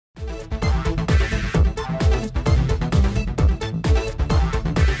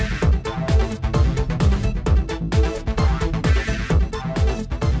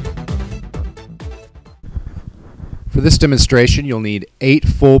For this demonstration, you'll need 8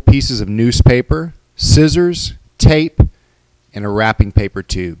 full pieces of newspaper, scissors, tape, and a wrapping paper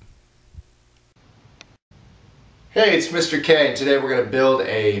tube. Hey, it's Mr. K, and today we're going to build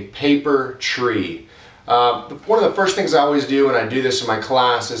a paper tree. One of the first things I always do when I do this in my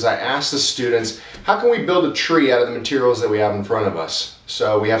class is I ask the students, how can we build a tree out of the materials that we have in front of us?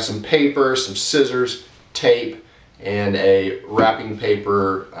 So we have some paper, some scissors, tape, and a wrapping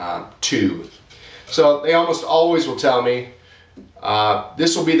paper tube. So they almost always will tell me,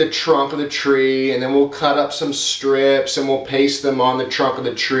 this will be the trunk of the tree, and then we'll cut up some strips and we'll paste them on the trunk of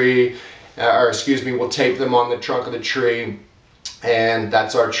the tree, we'll tape them on the trunk of the tree, and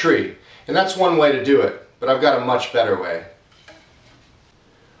that's our tree. And that's one way to do it, but I've got a much better way.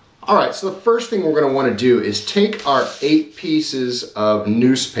 Alright, so the first thing we're going to want to do is take our 8 pieces of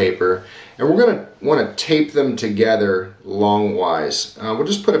newspaper and we're going to want to tape them together longwise. We'll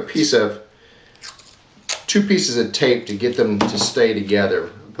just put 2 pieces of tape to get them to stay together.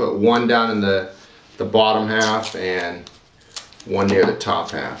 Put one down in the bottom half and one near the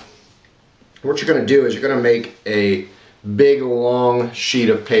top half. What you're going to do is you're going to make a big long sheet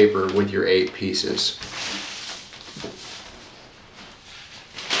of paper with your 8 pieces.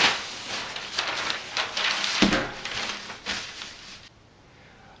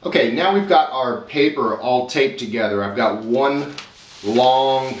 Okay, now we've got our paper all taped together. I've got one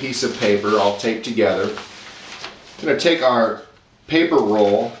long piece of paper all taped together. I'm going to take our paper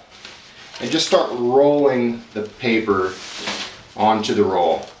roll and just start rolling the paper onto the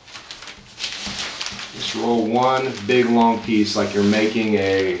roll. Just roll one big long piece like you're making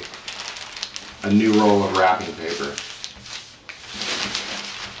a new roll of wrapping paper.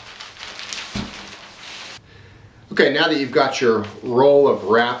 Okay, now that you've got your roll of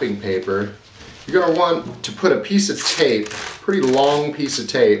wrapping paper, you're going to want to put a piece of tape, pretty long piece of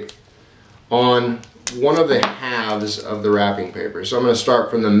tape, on one of the halves of the wrapping paper. So I'm going to start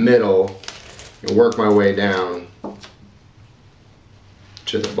from the middle and work my way down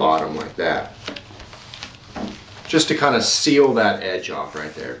to the bottom like that, just to kind of seal that edge off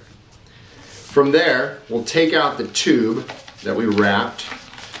right there. From there, we'll take out the tube that we wrapped,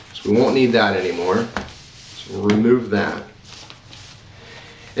 so we won't need that anymore. So we'll remove that.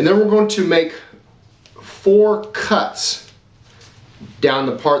 And then we're going to make 4 cuts down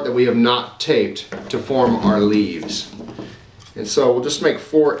the part that we have not taped to form our leaves. And so we'll just make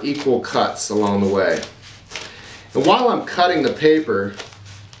 4 equal cuts along the way. And while I'm cutting the paper,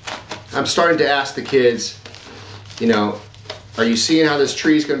 I'm starting to ask the kids, you know, are you seeing how this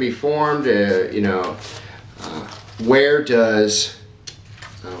tree is going to be formed? Where did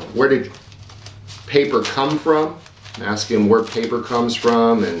paper come from? I'm asking them where paper comes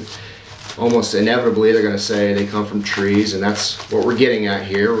from, and almost inevitably they're going to say they come from trees, and that's what we're getting at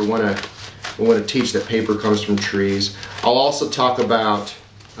here. We want to teach that paper comes from trees. I'll also talk about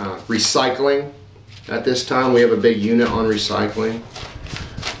recycling at this time. We have a big unit on recycling.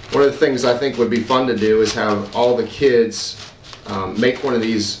 One of the things I think would be fun to do is have all the kids make one of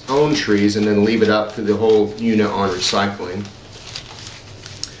these own trees and then leave it up to the whole unit on recycling.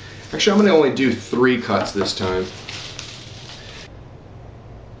 Actually, I'm going to only do 3 cuts this time.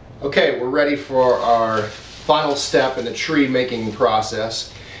 Okay, we're ready for our final step in the tree making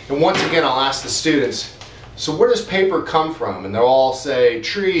process. And once again, I'll ask the students, so where does paper come from? And they'll all say,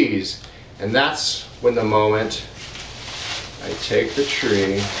 trees. And that's when the moment I take the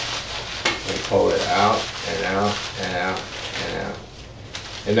tree and pull it out and out and out and out.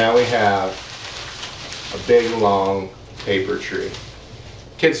 And now we have a big long paper tree.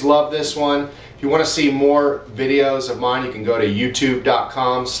 Kids love this one. If you want to see more videos of mine, you can go to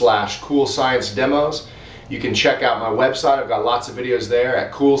youtube.com/coolsciencedemos. You can check out my website. I've got lots of videos there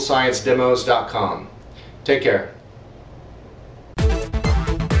at coolsciencedemos.com. Take care.